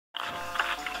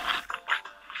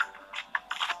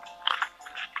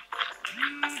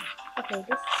Okay,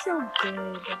 this is so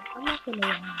good. I'm not gonna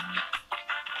lie.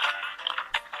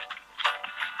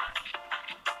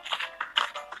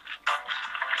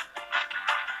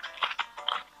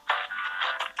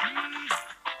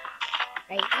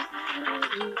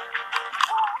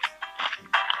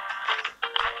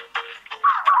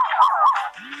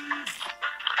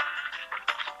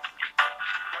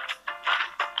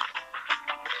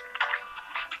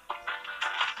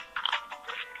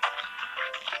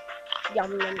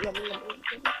 Yum yum yum yum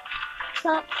yum.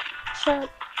 Chop, chop,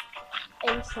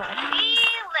 and chop.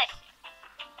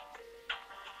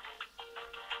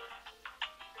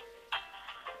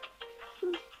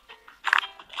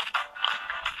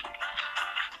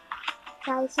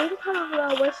 Guys, leave a comment below.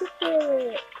 What's your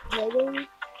favorite pudding?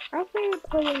 My favorite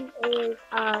pudding is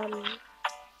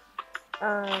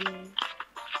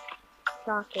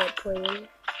chocolate pudding.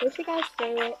 What's your guys'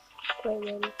 favorite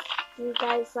pudding? Do you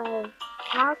guys like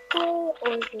chocolate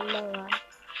or vanilla?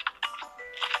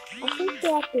 I think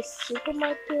they at the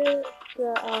supermarket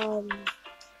the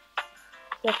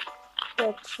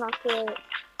chocolate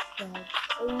fudge.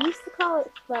 We used to call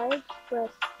it fudge,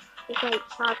 but it's like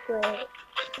chocolate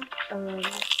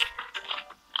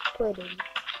pudding.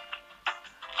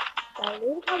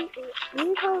 Leave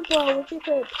a comment below what's your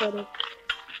favorite pudding.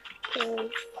 Cause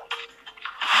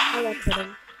I like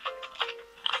pudding.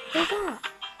 What's that?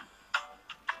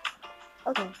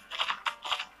 Okay.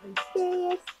 I'm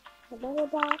serious. Another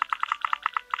box.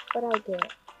 But I did.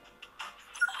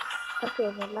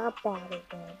 Okay, well not bad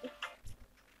again.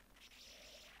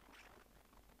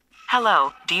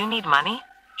 Hello, do you need money?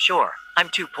 Sure, I'm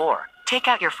too poor. Take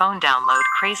out your phone, download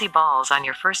Crazy Balls on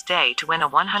your first day to win a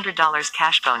 $100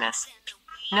 cash bonus.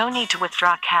 No need to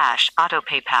withdraw cash, auto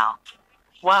PayPal.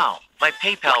 Wow, my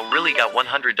PayPal really got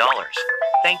 $100.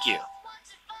 Thank you.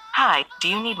 Hi, do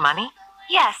you need money?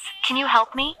 Yes, can you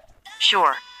help me?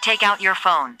 Sure, take out your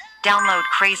phone, download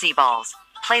Crazy Balls,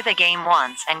 play the game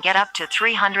once and get up to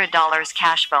 $300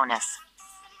 cash bonus.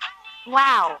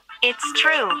 Wow, it's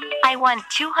true. I won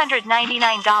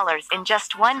 $299 in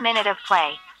just 1 minute of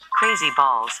play. Crazy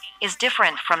Balls is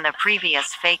different from the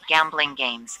previous fake gambling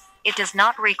games. It does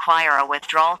not require a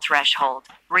withdrawal threshold,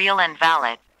 real and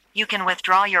valid. You can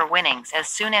withdraw your winnings as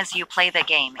soon as you play the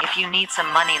game if you need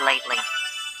some money lately.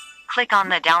 Click on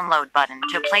the download button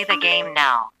to play the game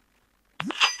now.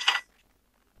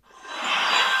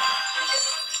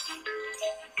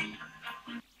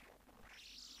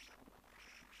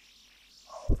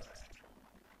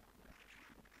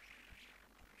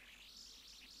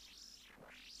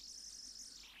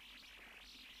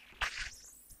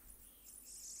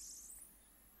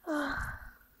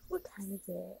 What time is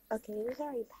it? Okay, it was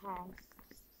already past.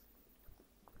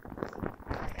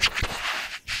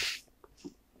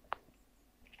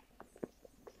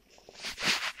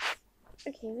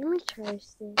 Okay, let me charge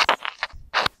this.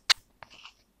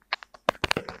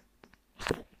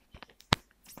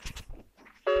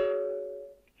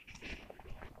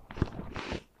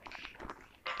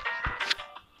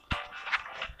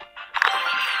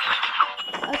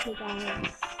 Okay,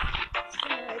 guys. So,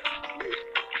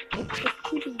 it's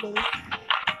keeping